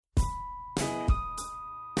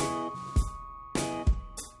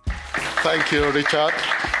Thank you, Richard.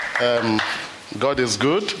 God is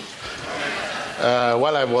good.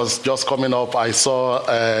 While I was just coming up, I saw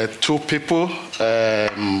two people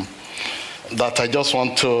that I just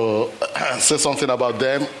want to say something about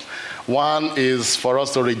them. One is for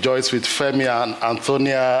us to rejoice with Femi and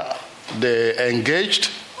Antonia, they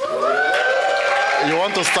engaged. You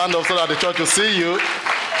want to stand up so that the church will see you?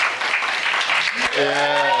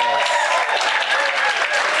 Yes.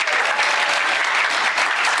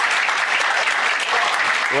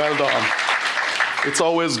 Well done. It's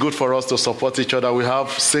always good for us to support each other. We have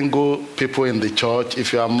single people in the church.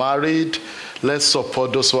 If you are married, let's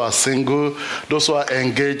support those who are single. Those who are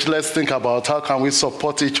engaged, let's think about how can we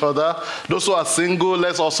support each other. Those who are single,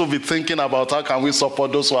 let's also be thinking about how can we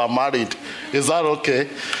support those who are married. Is that okay?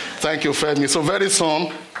 Thank you, Femi. So very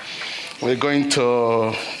soon, we're going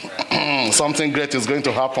to, something great is going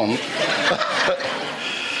to happen.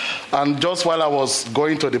 And just while I was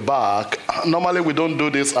going to the back, normally we don't do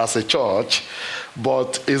this as a church,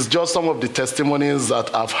 but it's just some of the testimonies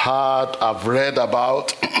that I've heard, I've read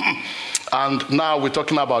about. And now we're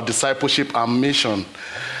talking about discipleship and mission.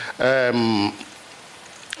 I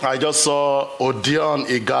just saw Odion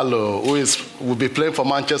Igalo, who will be playing for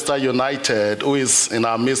Manchester United, who is in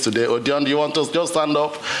our midst today. Odion, do you want to just stand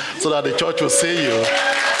up so that the church will see you?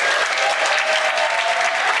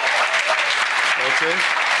 Okay.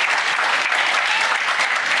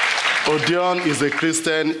 Odion is a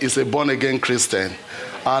Christian, is a born-again Christian.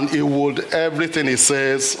 And he would, everything he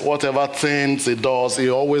says, whatever things he does, he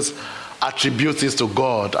always attributes it to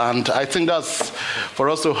God. And I think that's for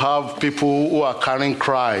us to have people who are carrying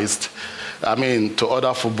Christ, to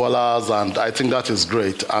other footballers, and I think that is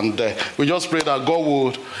great. And we just pray that God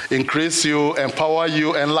would increase you, empower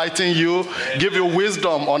you, enlighten you, give you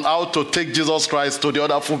wisdom on how to take Jesus Christ to the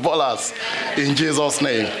other footballers. In Jesus'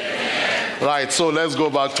 name. Right, so let's go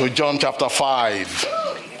back to John chapter 5.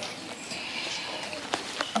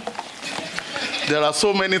 There are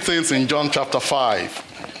so many things in John chapter 5.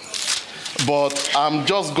 But I'm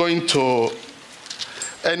just going to,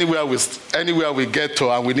 anywhere we get to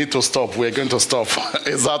and we need to stop, we're going to stop.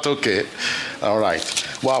 Is that okay? All right.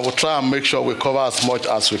 Well, I will try and make sure we cover as much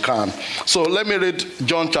as we can. So let me read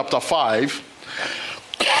John chapter 5.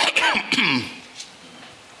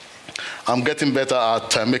 I'm getting better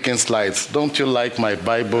at making slides. Don't you like my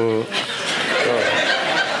Bible?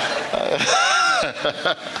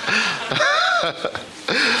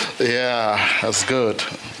 Yeah, that's good.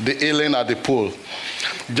 The healing at the pool.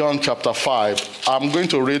 John chapter 5. I'm going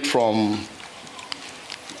to read from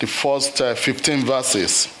the first 15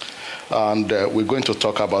 verses. And we're going to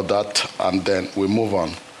talk about that, and then we move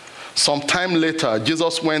on. Sometime later,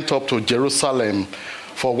 Jesus went up to Jerusalem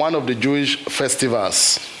for one of the Jewish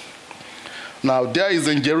festivals. Now, there is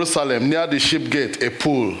in Jerusalem, near the sheep gate, a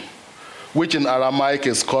pool, which in Aramaic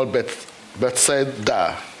is called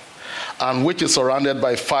Bethesda, and which is surrounded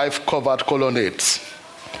by 5 covered colonnades.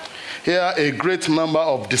 Here, a great number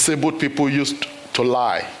of disabled people used to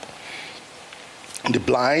lie: the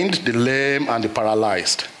blind, the lame, and the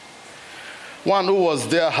paralyzed. One who was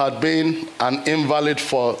there had been an invalid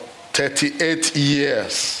for 38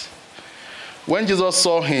 years. When Jesus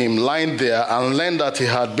saw him lying there and learned that he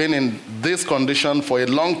had been in this condition for a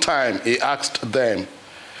long time, he asked them,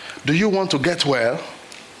 "Do you want to get well?"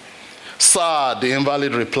 "Sir," the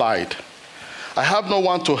invalid replied, "I have no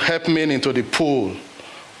one to help me into the pool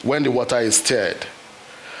when the water is stirred.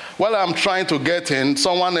 While I'm trying to get in,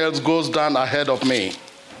 someone else goes down ahead of me."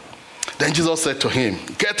 Then Jesus said to him,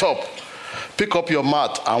 "Get up, pick up your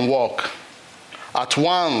mat and walk." At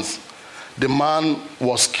once, the man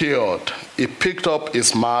was cured. He picked up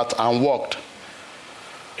his mat and walked.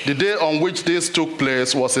 The day on which this took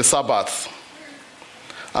place was a Sabbath.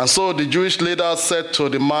 And so the Jewish leaders said to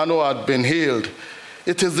the man who had been healed,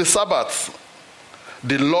 "It is the Sabbath.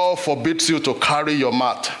 The law forbids you to carry your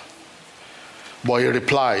mat." But he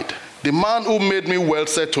replied, "The man who made me well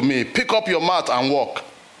said to me, 'Pick up your mat and walk.'"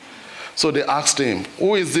 So they asked him,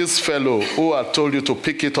 "Who is this fellow who had told you to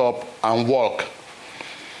pick it up and walk?"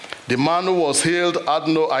 The man who was healed had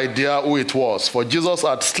no idea who it was, for Jesus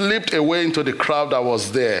had slipped away into the crowd that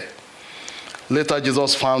was there. Later,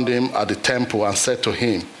 Jesus found him at the temple and said to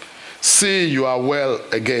him, "See, you are well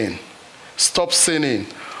again. Stop sinning,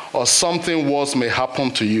 or something worse may happen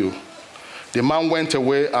to you." The man went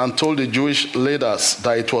away and told the Jewish leaders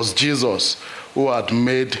that it was Jesus who had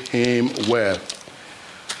made him well.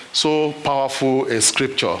 So powerful a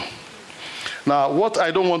scripture. Now, what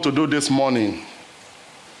I don't want to do this morning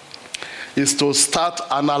is to start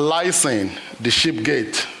analyzing the sheep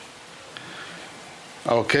gate.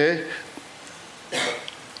 Okay?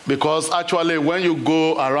 Because actually, when you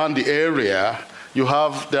go around the area,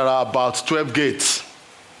 there are about 12 gates.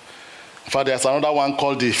 In fact, there's another one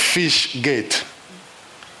called the Fish Gate.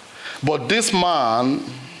 But this man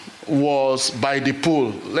was by the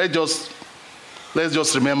pool. Let's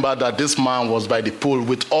just remember that this man was by the pool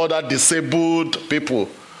with other disabled people,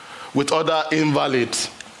 with other invalids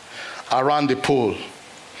around the pool.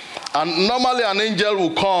 And normally an angel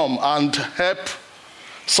will come and help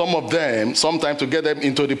some of them, sometimes to get them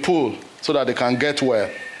into the pool so that they can get well.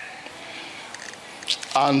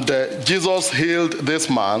 And Jesus healed this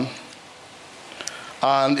man,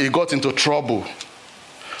 and he got into trouble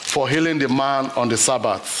for healing the man on the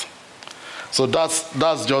Sabbath. So that's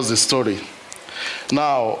just the story.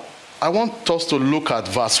 Now, I want us to look at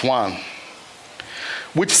verse 1,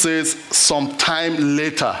 which says, sometime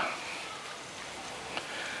later.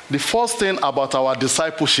 The first thing about our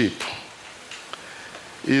discipleship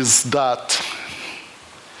is that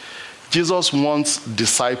Jesus wants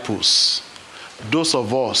disciples, those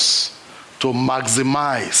of us, to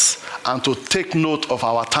maximize and to take note of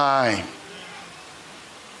our time.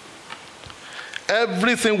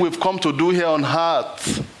 Everything we've come to do here on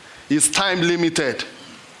earth is time limited.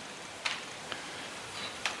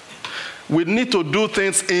 We need to do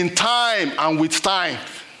things in time and with time.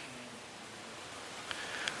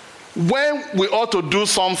 When we ought to do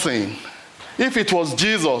something, if it was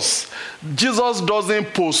Jesus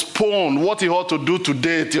doesn't postpone what he ought to do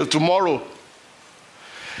today till tomorrow.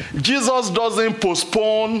 Jesus doesn't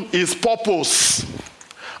postpone his purpose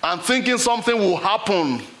and thinking something will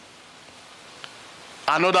happen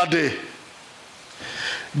another day.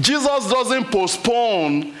 Jesus doesn't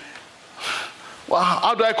postpone,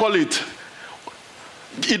 how do I call it?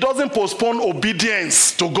 He doesn't postpone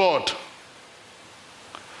obedience to God.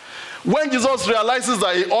 When Jesus realizes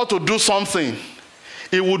that he ought to do something,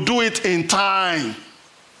 he will do it in time.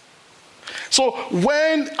 So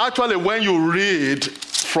when you read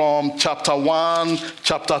from chapter 1,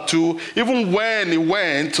 chapter 2, even when he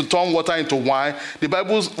went to turn water into wine, the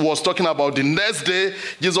Bible was talking about the next day,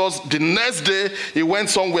 he went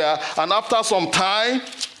somewhere, and after some time,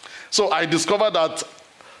 so I discovered that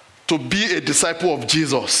to be a disciple of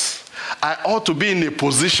Jesus, I ought to be in a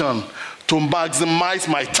position to maximize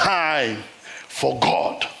my time for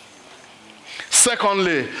God.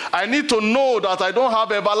 Secondly, I need to know that I don't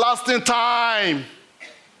have everlasting time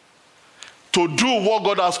to do what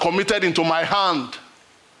God has committed into my hand.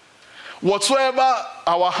 Whatsoever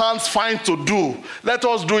our hands find to do, let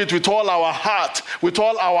us do it with all our heart, with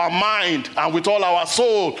all our mind, and with all our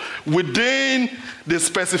soul, within the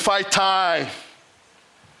specified time.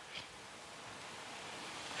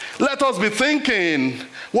 Let us be thinking,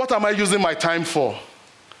 what am I using my time for?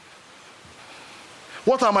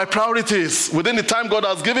 What are my priorities within the time God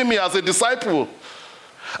has given me as a disciple?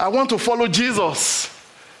 I want to follow Jesus.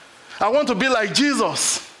 I want to be like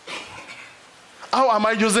Jesus. How am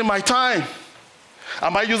I using my time?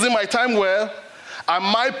 Am I using my time well?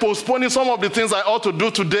 Am I postponing some of the things I ought to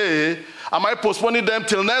do today? Am I postponing them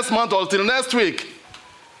till next month or till next week?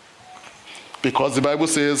 Because the Bible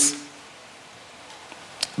says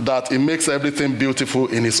that he makes everything beautiful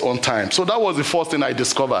in his own time. So that was the first thing I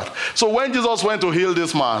discovered. So when Jesus went to heal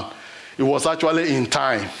this man, it was actually in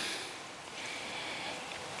time.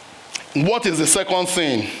 What is the second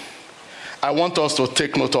thing I want us to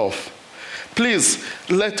take note of? Please,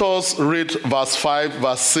 let us read verse 5,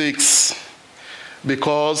 verse 6,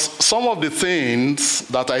 because some of the things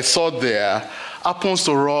that I saw there happens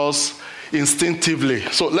to us instinctively.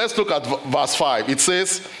 So let's look at verse 5. It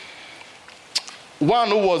says, one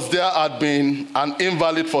who was there had been an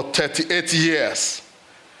invalid for 38 years.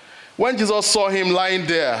 When Jesus saw him lying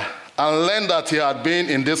there and learned that he had been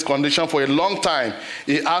in this condition for a long time,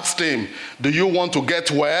 he asked him, do you want to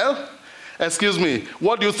get well? Excuse me,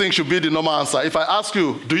 what do you think should be the normal answer? If I ask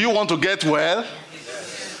you, do you want to get well?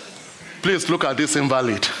 Please look at this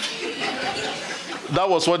invalid. That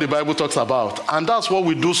was what the Bible talks about. And that's what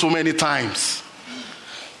we do so many times.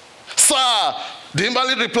 Sir, the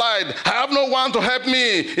invalid replied, I have no one to help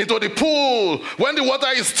me into the pool when the water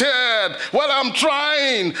is stirred. Well, I'm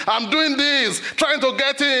trying. I'm doing this, trying to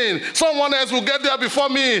get in. Someone else will get there before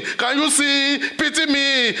me. Can you see? Pity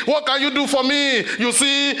me. What can you do for me? You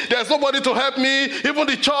see, there's nobody to help me. Even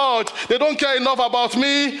the church, they don't care enough about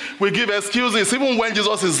me. We give excuses, even when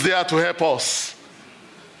Jesus is there to help us.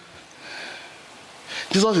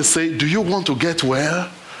 Jesus is saying, do you want to get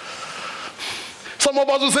well? Some of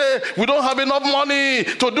us will say, we don't have enough money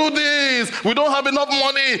to do this. We don't have enough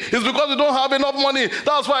money. It's because we don't have enough money.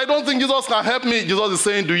 That's why I don't think Jesus can help me. Jesus is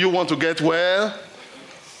saying, do you want to get well?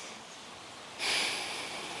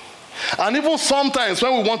 And even sometimes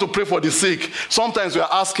when we want to pray for the sick, sometimes we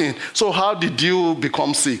are asking, so how did you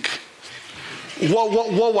become sick?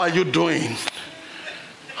 What were you doing?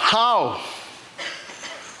 How?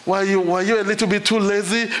 Were you a little bit too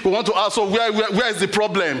lazy? We want to ask, so where is the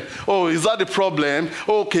problem? Oh, is that the problem?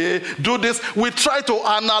 Okay, do this. We try to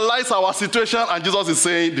analyze our situation, and Jesus is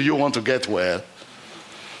saying, do you want to get well?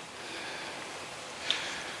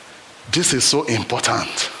 This is so important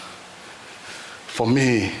for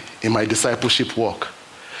me in my discipleship work.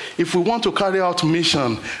 If we want to carry out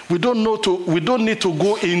mission, we don't need to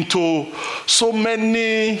go into so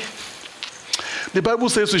many. The Bible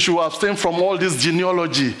says we should abstain from all this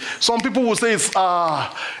genealogy. Some people will say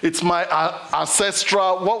it's my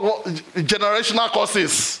ancestral, generational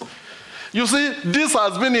curses. You see, this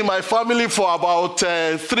has been in my family for about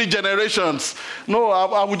 3 generations. No,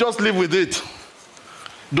 I will just live with it.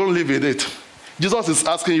 Don't live with it. Jesus is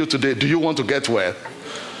asking you today, do you want to get well?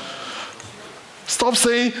 Stop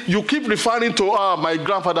saying, you keep referring to, my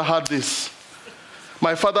grandfather had this.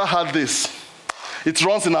 My father had this. It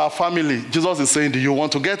runs in our family. Jesus is saying, do you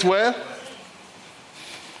want to get well?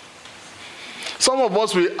 Some of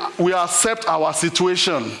us, we accept our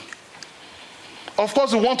situation. Of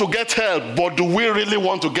course, we want to get help, but do we really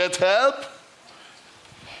want to get help?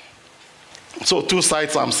 So 2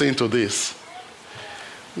 sides I'm saying to this.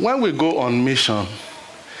 When we go on mission,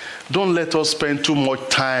 don't let us spend too much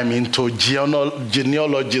time into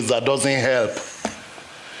genealogies that doesn't help.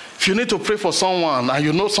 If you need to pray for someone and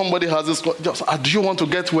you know somebody has this, just, do you want to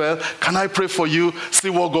get well? Can I pray for you? See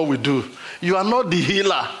what God will do. You are not the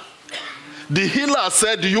healer. The healer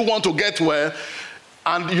said, do you want to get well?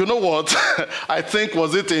 And you know what? I think,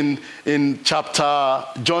 was it in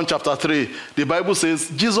John chapter 3, the Bible says,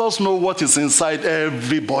 Jesus knows what is inside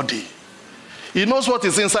everybody. He knows what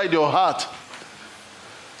is inside your heart.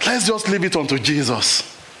 Let's just leave it unto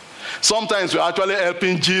Jesus. Sometimes we're actually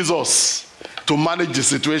helping Jesus to manage the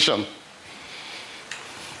situation.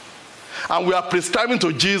 And we are prescribing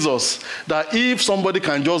to Jesus that if somebody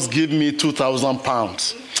can just give me 2,000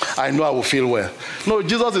 pounds, I know I will feel well. No,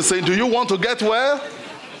 Jesus is saying, do you want to get well?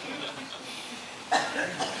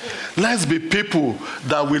 Let's be people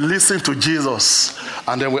that will listen to Jesus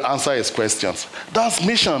and then we answer his questions. That's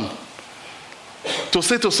mission. To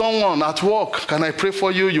say to someone at work, can I pray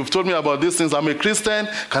for you? You've told me about these things. I'm a Christian.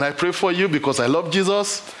 Can I pray for you because I love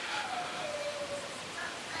Jesus?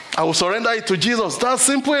 I will surrender it to Jesus. That's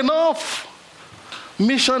simple enough.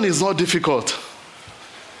 Mission is not difficult.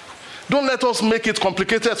 Don't let us make it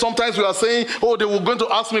complicated. Sometimes we are saying, oh, they were going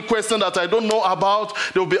to ask me questions that I don't know about.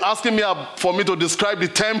 They will be asking me for me to describe the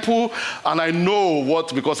temple. And I know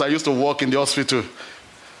what, because I used to work in the hospital.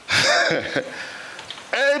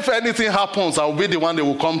 If anything happens, I will be the one they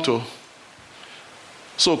will come to.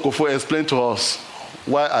 So Kofo, explain to us,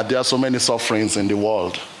 why are there so many sufferings in the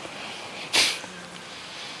world?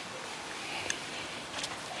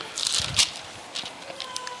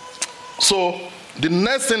 So the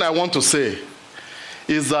next thing I want to say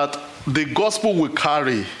is that the gospel we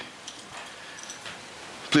carry,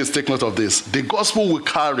 please take note of this, the gospel we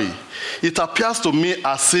carry, it appears to me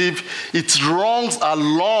as if it runs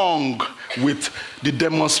along with the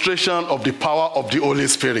demonstration of the power of the Holy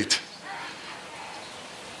Spirit.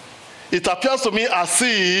 It appears to me as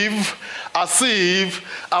if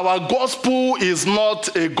our gospel is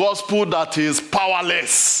not a gospel that is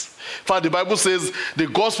powerless. In fact, the Bible says the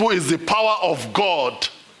gospel is the power of God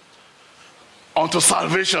unto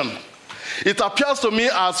salvation. It appears to me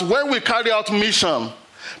as when we carry out mission,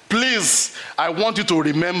 please, I want you to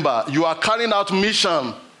remember, you are carrying out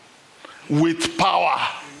mission with power.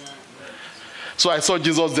 So I saw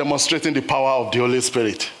Jesus demonstrating the power of the Holy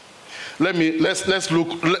Spirit. Let's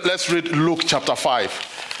read Luke chapter 5.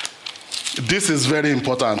 This is very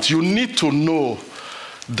important. You need to know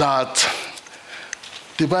that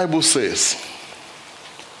the Bible says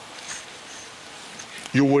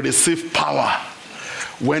you will receive power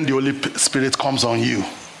when the Holy Spirit comes on you.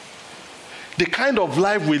 The kind of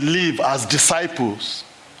life we live as disciples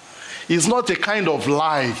is not a kind of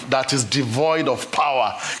life that is devoid of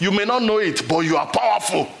power. You may not know it, but you are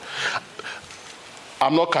powerful.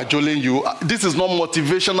 I'm not cajoling you. This is not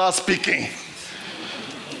motivational speaking.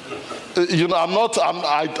 I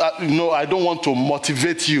don't want to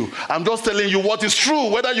motivate you. I'm just telling you what is true,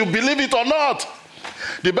 whether you believe it or not.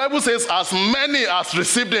 The Bible says, as many as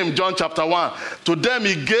received him, John chapter 1, to them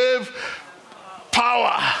he gave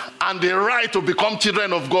power and the right to become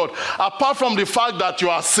children of God. Apart from the fact that you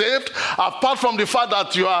are saved, apart from the fact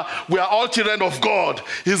that we are all children of God,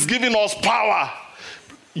 he's giving us power.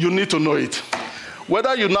 You need to know it.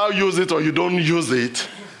 Whether you now use it or you don't use it,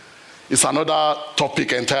 it's another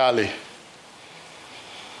topic entirely.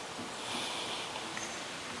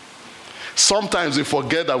 Sometimes we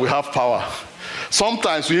forget that we have power.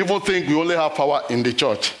 Sometimes we even think we only have power in the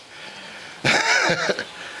church.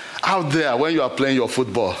 Out there, when you are playing your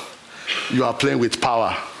football, you are playing with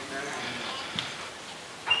power.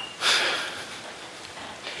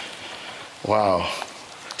 Wow.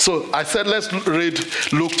 So I said, let's read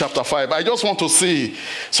Luke chapter 5. I just want to see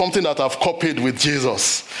something that I've copied with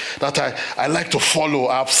Jesus, that I like to follow,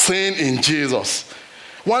 I've seen in Jesus.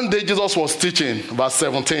 One day Jesus was teaching, verse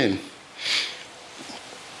 17.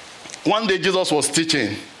 One day Jesus was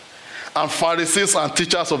teaching, and Pharisees and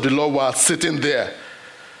teachers of the law were sitting there.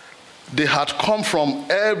 They had come from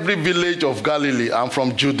every village of Galilee and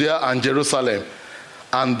from Judea and Jerusalem.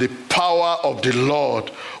 And the power of the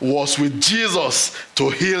Lord was with Jesus to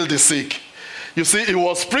heal the sick. You see, he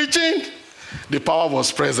was preaching, the power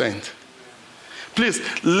was present. Please,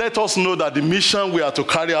 let us know that the mission we are to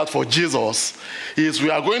carry out for Jesus is we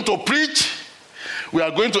are going to preach, we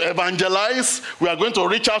are going to evangelize, we are going to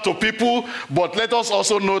reach out to people, but let us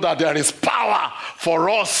also know that there is power for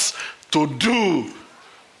us to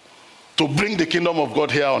bring the kingdom of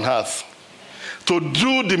God here on earth, to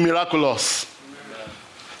do the miraculous,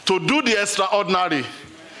 to do the extraordinary.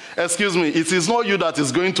 Excuse me, it is not you that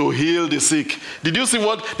is going to heal the sick. Did you see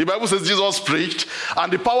what the Bible says Jesus preached?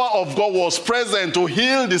 And the power of God was present to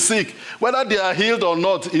heal the sick. Whether they are healed or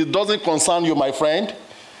not, it doesn't concern you, my friend.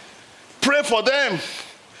 Pray for them.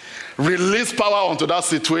 Release power onto that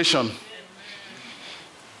situation.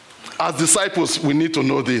 As disciples, we need to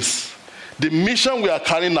know this. The mission we are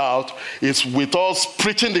carrying out is with us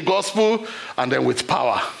preaching the gospel and then with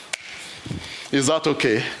power. Is that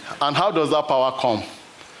okay? And how does that power come?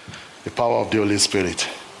 The power of the Holy Spirit.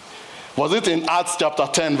 Was it in Acts chapter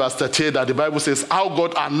 10 verse 38 that the Bible says how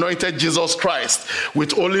God anointed Jesus Christ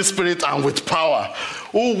with Holy Spirit and with power,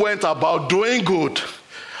 who went about doing good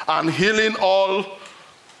and healing all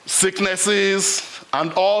sicknesses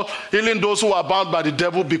and all healing those who are bound by the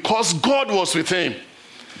devil because God was with him.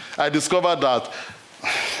 I discovered that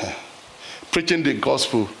preaching the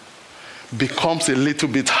gospel becomes a little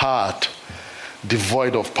bit hard,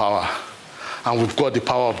 devoid of power. And we've got the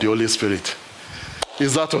power of the Holy Spirit.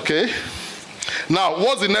 Is that okay? Now,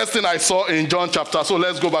 what's the next thing I saw in John chapter? So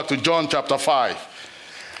let's go back to John chapter 5.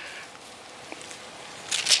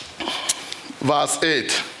 Verse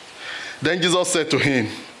 8. Then Jesus said to him,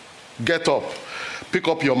 get up, pick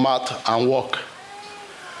up your mat and walk.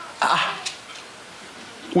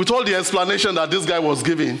 With all the explanation that this guy was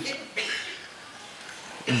giving,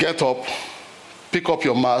 get up, pick up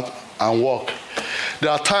your mat and walk.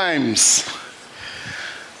 There are times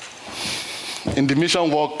in the mission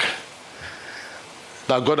work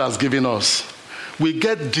that God has given us, we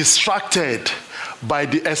get distracted by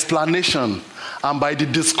the explanation and by the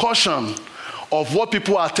discussion of what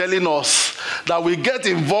people are telling us, that we get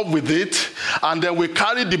involved with it, and then we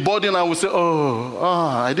carry the burden and we say,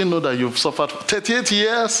 I didn't know that you've suffered 38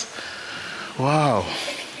 years. Wow.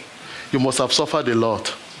 You must have suffered a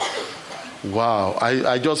lot. Wow.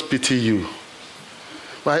 I just pity you.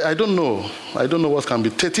 But I don't know. I don't know what can be.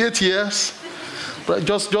 38 years? But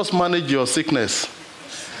just manage your sickness.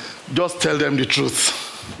 Just tell them the truth.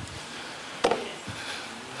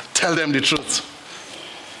 Tell them the truth.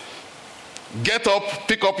 Get up,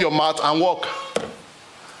 pick up your mat, and walk.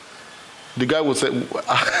 The guy would say,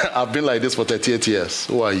 I've been like this for 38 years.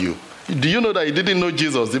 Who are you? Do you know that he didn't know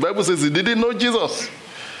Jesus? The Bible says he didn't know Jesus.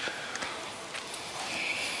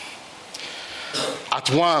 At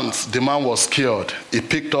once, the man was cured. He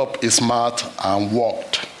picked up his mat and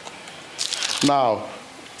walked. Now,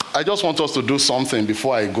 I just want us to do something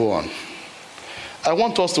before I go on. I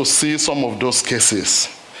want us to see some of those cases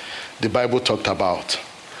the Bible talked about.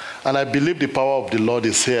 And I believe the power of the Lord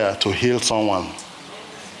is here to heal someone.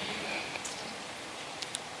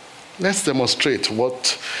 Let's demonstrate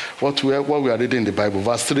what we are reading in the Bible.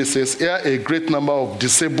 Verse 3 says, here a great number of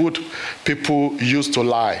disabled people used to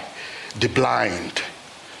lie. The blind.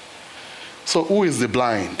 So who is the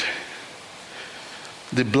blind?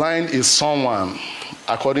 The blind is someone,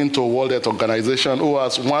 according to World Health Organization, who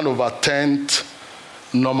has 1/10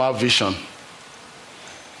 normal vision.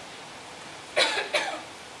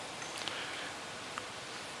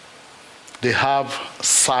 They have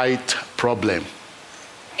sight problem.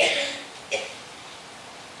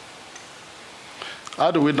 How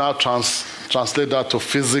do we now translate that to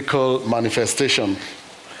physical manifestation?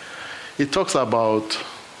 It talks about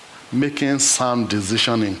making sound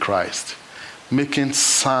decision in Christ, making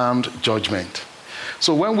sound judgment.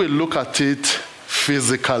 So when we look at it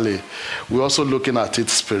physically, we're also looking at it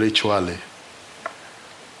spiritually.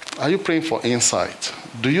 Are you praying for insight?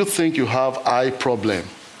 Do you think you have eye problem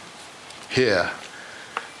here?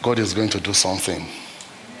 God is going to do something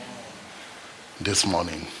this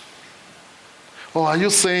morning. Or are you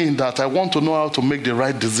saying that I want to know how to make the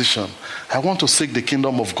right decision? I want to seek the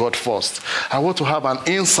kingdom of God first. I want to have an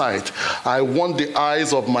insight. I want the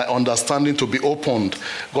eyes of my understanding to be opened.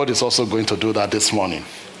 God is also going to do that this morning.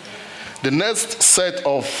 The next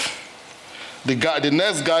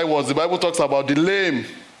next guy was, the Bible talks about the lame.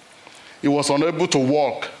 He was unable to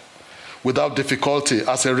walk without difficulty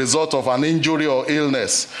as a result of an injury or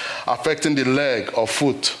illness affecting the leg or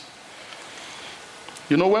foot.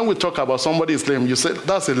 You know, when we talk about somebody is lame, you say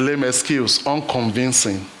that's a lame excuse,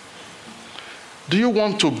 unconvincing. Do you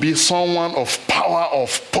want to be someone of power,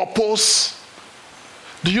 of purpose?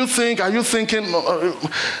 Are you thinking,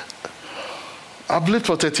 I've lived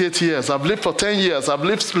for 38 years, I've lived for 10 years, I've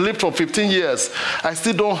lived for 15 years. I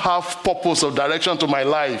still don't have purpose or direction to my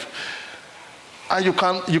life. And you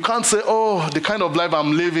can't say, oh, the kind of life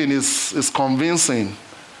I'm living is convincing.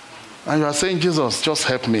 And you are saying, Jesus, just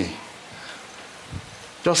help me.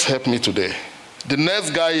 Just help me today. The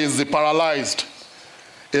next guy is the paralyzed.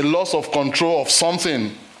 A loss of control of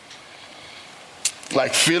something.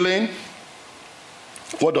 Like feeling.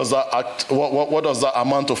 What does that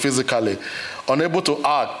amount to physically? Unable to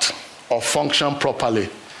act or function properly.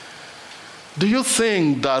 Do you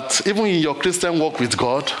think that even in your Christian walk with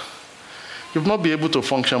God, you've not been able to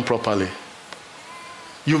function properly?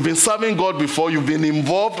 You've been serving God before, you've been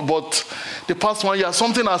involved, but the past 1 year,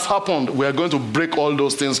 something has happened. We are going to break all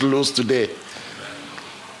those things loose today.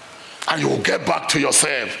 And you'll get back to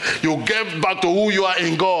yourself. You'll get back to who you are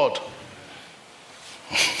in God.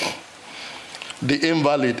 The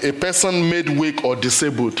invalid, a person made weak or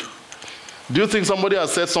disabled. Do you think somebody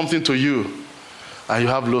has said something to you and you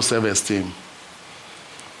have low self-esteem?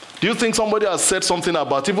 Do you think somebody has said something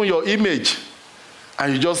about even your image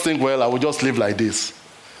and you just think, well, I will just live like this?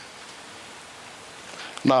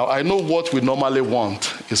 Now, I know what we normally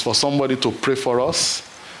want is for somebody to pray for us.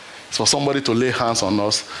 It's for somebody to lay hands on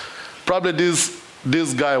us. Probably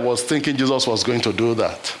this guy was thinking Jesus was going to do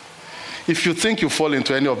that. If you think you fall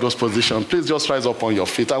into any of those positions, please just rise up on your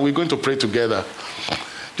feet and we're going to pray together.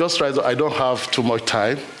 Just rise up. I don't have too much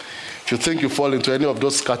time. If you think you fall into any of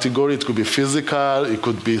those categories, it could be physical, it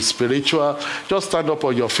could be spiritual, just stand up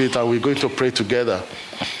on your feet and we're going to pray together.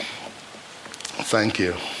 Thank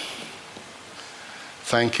you.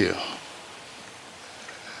 Thank you.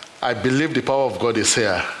 I believe the power of God is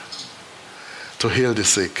here to heal the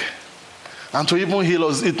sick. And to even heal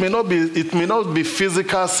us. It may not be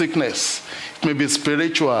physical sickness. It may be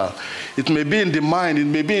spiritual. It may be in the mind. It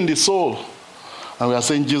may be in the soul. And we are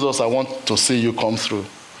saying, Jesus, I want to see you come through.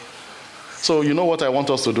 So you know what I want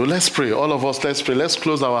us to do? Let's pray. All of us, let's pray. Let's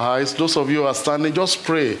close our eyes. Those of you who are standing, just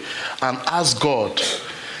pray and ask God.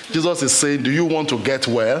 Jesus is saying, do you want to get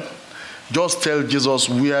well? Just tell Jesus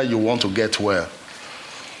where you want to get well.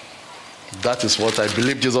 That is what I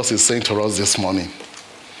believe Jesus is saying to us this morning.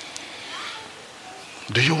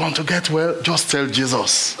 Do you want to get well? Just tell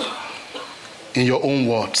Jesus in your own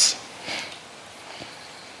words.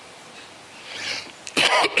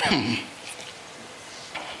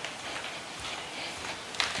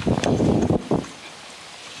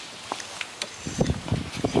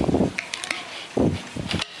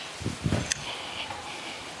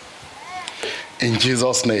 In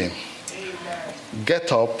Jesus' name. Amen.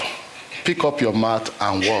 Get up, pick up your mat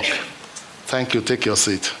and walk. Thank you. Take your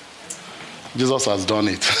seat. Jesus has done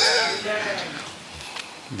it.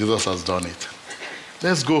 Jesus has done it.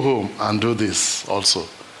 Let's go home and do this also.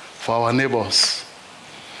 For our neighbors,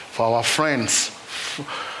 for our friends,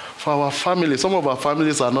 for our family. Some of our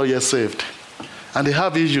families are not yet saved. And they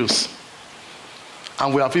have issues.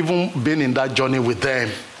 And we have even been in that journey with them.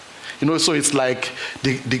 You know, so it's like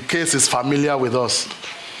the case is familiar with us.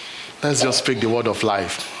 Let's just speak the word of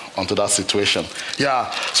life onto that situation. Yeah,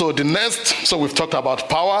 so we've talked about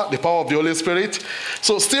power, the power of the Holy Spirit.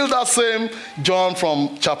 So still that same John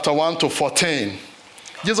from chapter 1 to 14.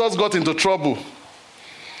 Jesus got into trouble.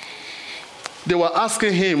 They were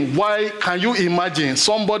asking him, why can you imagine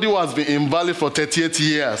somebody who has been invalid for 38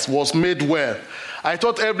 years was made well? I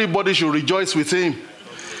thought everybody should rejoice with him.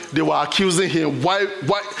 They were accusing him, why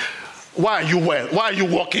are you well? Why are you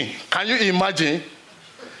walking? Can you imagine?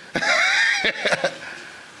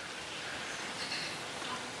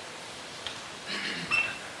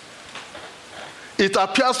 It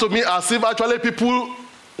appears to me as if actually people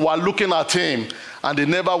were looking at him and they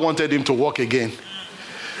never wanted him to walk again.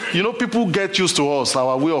 You know, people get used to us,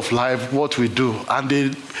 our way of life, what we do, and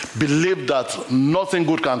they believe that nothing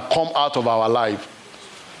good can come out of our life.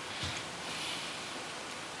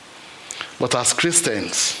 But as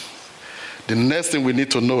Christians, The next thing we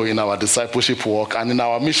need to know in our discipleship work and in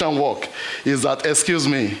our mission work is that,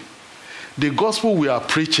 the gospel we are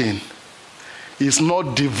preaching is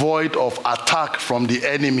not devoid of attack from the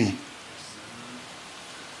enemy.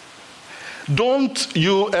 Don't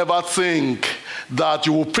you ever think that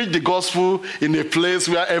you will preach the gospel in a place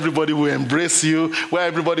where everybody will embrace you, where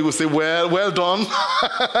everybody will say, well done.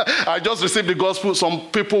 I just received the gospel. Some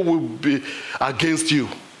people will be against you.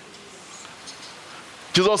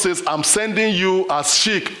 Jesus says, I'm sending you as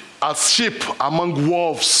sheep among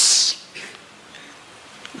wolves.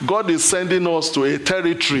 God is sending us to a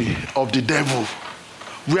territory of the devil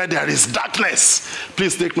where there is darkness.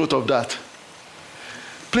 Please take note of that.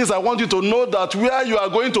 Please, I want you to know that where you are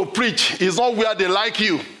going to preach is not where they like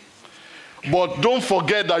you. But don't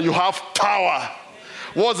forget that you have power.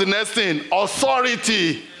 What's the next thing?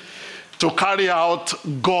 Authority to carry out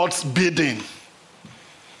God's bidding.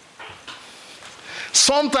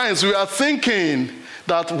 Sometimes we are thinking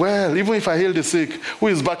that, even if I heal the sick, who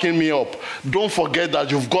is backing me up? Don't forget that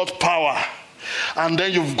you've got power. And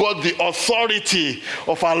then you've got the authority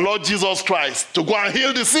of our Lord Jesus Christ to go and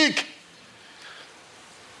heal the sick.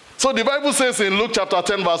 So the Bible says in Luke chapter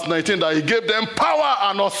 10 verse 19 that he gave them power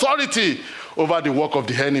and authority over the work of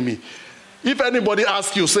the enemy. If anybody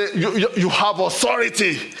asks you, say, you have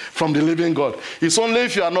authority from the living God. It's only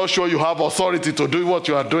if you are not sure you have authority to do what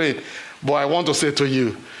you are doing. But I want to say to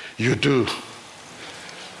you, you do.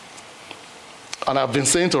 And I've been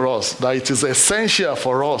saying to us that it is essential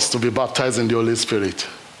for us to be baptized in the Holy Spirit.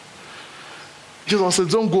 Jesus said,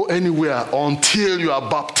 don't go anywhere until you are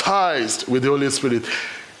baptized with the Holy Spirit.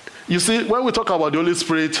 You see, when we talk about the Holy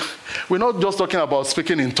Spirit, we're not just talking about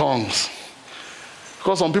speaking in tongues.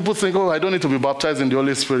 Because some people think, I don't need to be baptized in the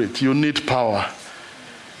Holy Spirit. You need power.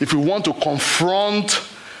 If you want to confront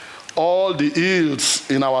all the ills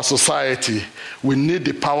in our society, we need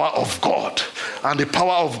the power of God. And the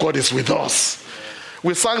power of God is with us.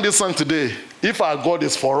 We sang this song today. If our God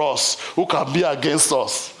is for us, who can be against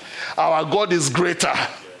us? Our God is greater.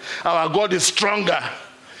 Our God is stronger.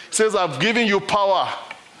 He says, I've given you power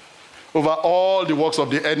over all the works of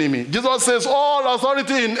the enemy. Jesus says, all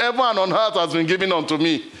authority in heaven and on earth has been given unto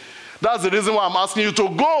me. That's the reason why I'm asking you to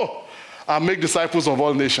go and make disciples of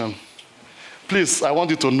all nations. Please, I want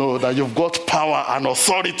you to know that you've got power and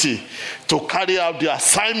authority to carry out the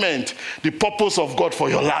assignment, the purpose of God for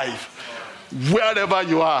your life, wherever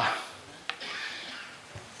you are.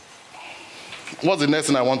 What's the next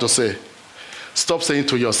thing I want to say? Stop saying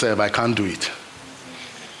to yourself, I can't do it.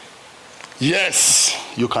 Yes,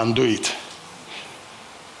 you can do it.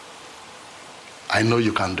 I know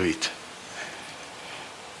you can do it.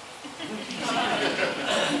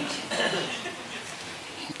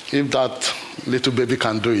 If that little baby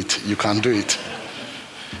can do it, you can do it.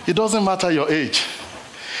 It doesn't matter your age.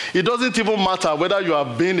 It doesn't even matter whether you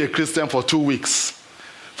have been a Christian for 2 weeks,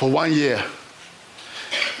 for 1 year.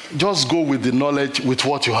 Just go with the knowledge, with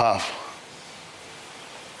what you have.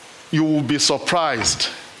 You will be surprised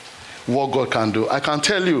what God can do. I can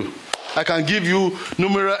tell you, I can give you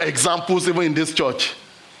numerous examples even in this church.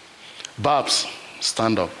 Babs,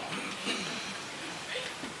 stand up.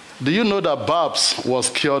 Do you know that Babs was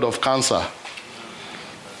cured of cancer?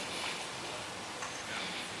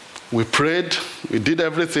 We prayed, we did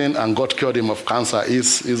everything, and God cured him of cancer.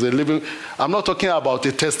 He's a living. I'm not talking about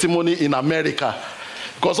a testimony in America,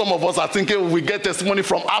 because some of us are thinking we get testimony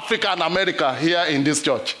from Africa and America here in this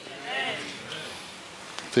church.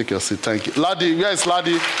 Take your seat, thank you. Laddie, where is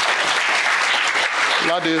Laddie?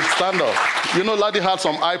 Laddie, stand up. You know, Laddie had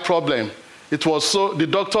some eye problem. It was so, the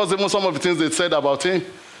doctors, even some of the things they said about him,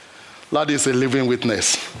 Laddie is a living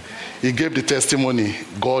witness. He gave the testimony,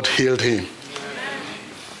 God healed him.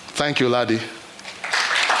 Thank you, Laddie.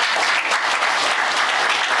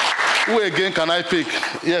 Who again can I pick?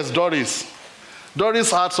 Yes, Doris.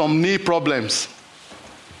 Doris had some knee problems.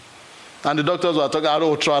 And the doctors were talking about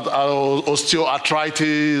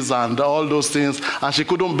osteoarthritis and all those things. And she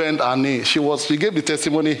couldn't bend her knee. She gave the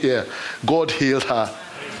testimony here. God healed her.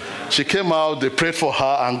 She came out, they prayed for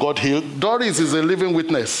her, and God healed. Doris is a living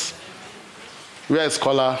witness. Where is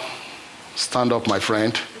Kola? Stand up, my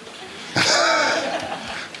friend.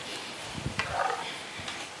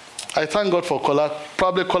 I thank God for Kola.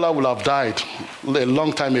 Probably Kola would have died a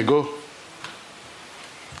long time ago.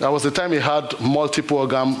 That was the time he had multiple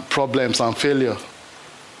organ problems and failure.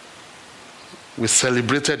 We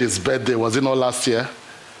celebrated his birthday, was it not last year?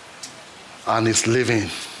 And he's living.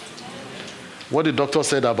 What the doctor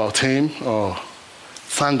said about him,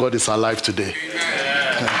 thank God he's alive today.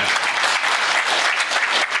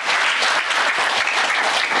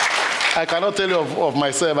 I cannot tell you of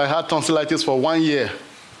myself. I had tonsillitis for 1 year.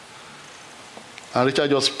 And Richard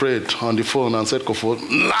just prayed on the phone and said, Kofo,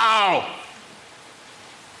 now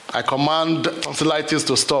I command tonsillitis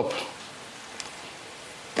to stop.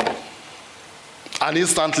 And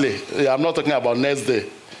instantly, I'm not talking about next day,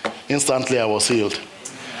 instantly I was healed.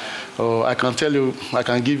 Oh, I can tell you, I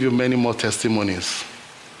can give you many more testimonies.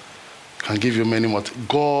 I can give you many more.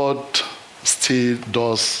 God still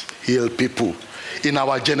does heal people in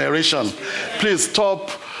our generation. Please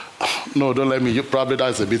stop. No, don't let me. Probably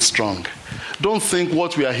that's a bit strong. Don't think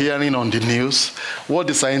what we are hearing on the news, what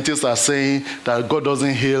the scientists are saying, that God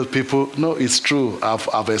doesn't heal people. No, it's true.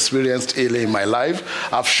 I've experienced healing in my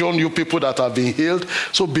life. I've shown you people that have been healed.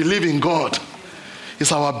 So believe in God.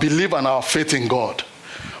 It's our belief and our faith in God.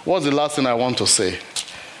 What's the last thing I want to say?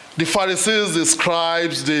 The Pharisees, the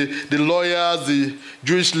scribes, the lawyers, the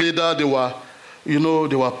Jewish leader, they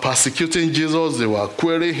were persecuting Jesus. They were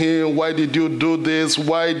querying him. Why did you do this?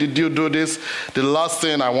 Why did you do this? The last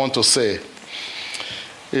thing I want to say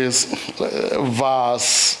is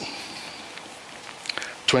verse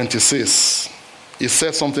 26. He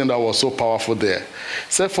said something that was so powerful there. He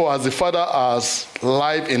said, for as the Father has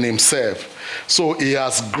life in himself, so he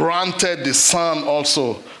has granted the Son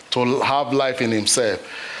also to have life in himself.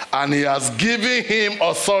 And he has given him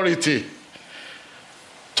authority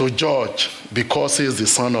to judge because he is the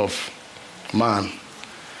Son of Man.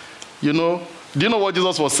 Do you know what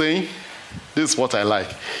Jesus was saying? This is what I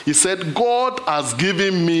like. He said, God has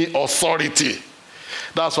given me authority.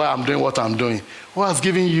 That's why I'm doing what I'm doing. Who has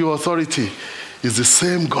given you authority? Is the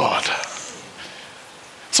same God.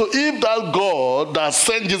 So if that God that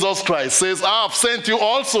sent Jesus Christ says, I have sent you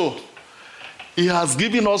also, he has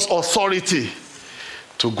given us authority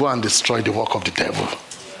to go and destroy the work of the devil.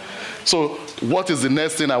 So what is the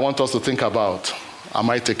next thing I want us to think about? Am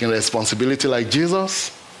I taking responsibility like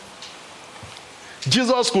Jesus?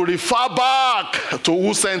 Jesus could refer back to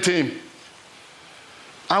who sent him.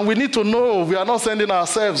 And we need to know we are not sending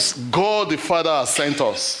ourselves. God the Father has sent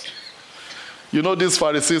us. These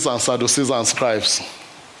Pharisees and Sadducees and scribes,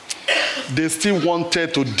 they still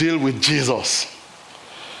wanted to deal with Jesus.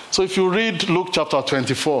 So if you read Luke chapter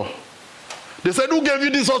 24, they said, who gave you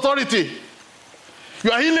this authority?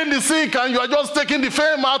 You are healing the sick and you are just taking the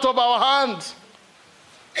fame out of our hands.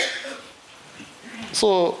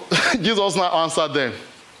 So Jesus now answered them.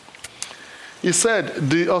 He said,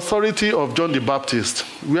 the authority of John the Baptist,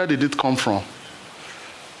 where did it come from?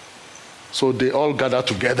 So they all gathered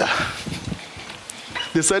together.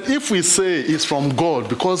 They said, if we say it's from God,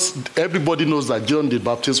 because everybody knows that John the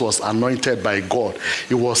Baptist was anointed by God,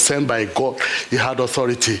 he was sent by God, he had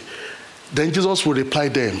authority, then Jesus will reply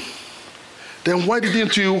them, then why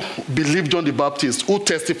didn't you believe John the Baptist, who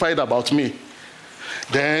testified about me?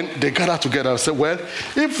 Then they gathered together and said, well,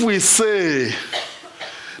 if we say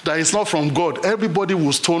that it's not from God, everybody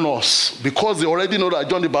will stone us because they already know that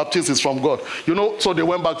John the Baptist is from God. So they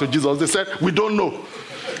went back to Jesus. They said, we don't know.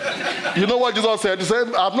 You know what Jesus said? He said,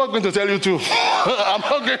 I'm not going to tell you to. I'm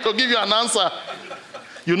not going to give you an answer.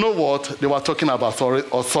 You know what? They were talking about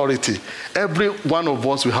authority. Every one of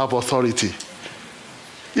us will have authority.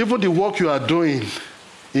 Even the work you are doing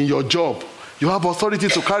in your job, you have authority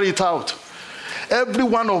to carry it out. Every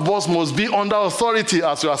one of us must be under authority.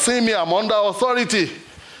 As you are seeing me, I'm under authority.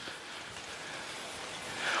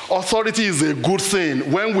 Authority is a good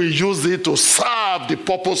thing when we use it to serve the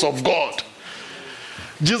purpose of God.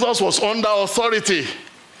 Jesus was under authority,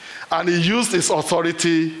 and he used his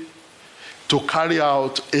authority to carry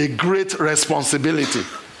out a great responsibility.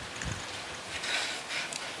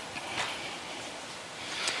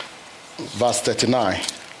 Verse 39.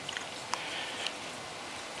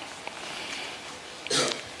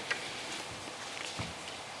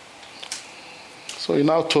 So he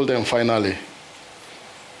now told them finally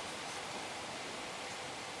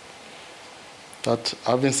that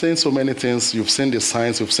I've been saying so many things, you've seen the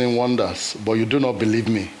signs, you've seen wonders, but you do not believe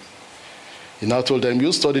me. He now told them,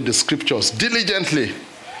 you study the scriptures diligently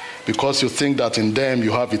because you think that in them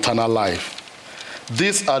you have eternal life.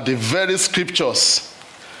 These are the very scriptures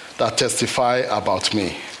that testify about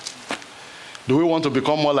me. Do we want to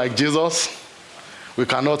become more like Jesus? We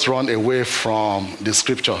cannot run away from the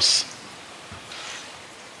scriptures.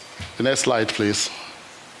 The next slide, please.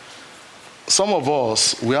 Some of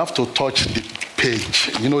us, we have to touch the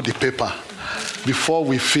page, the paper, before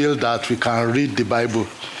we feel that we can read the Bible.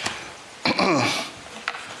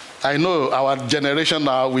 I know our generation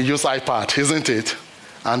now, we use iPad, isn't it?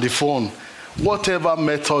 And the phone. Whatever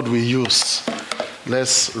method we use,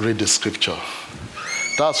 let's read the scripture.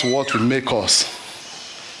 That's what will make us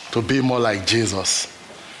to be more like Jesus.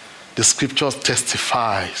 The scriptures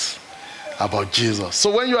testifies about Jesus.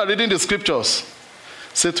 So when you are reading the scriptures,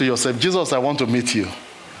 Say to yourself, Jesus, I want to meet you.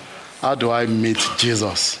 How do I meet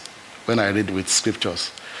Jesus when I read with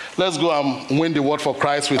scriptures? Let's go and win the word for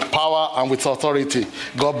Christ with power and with authority.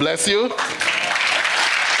 God bless you.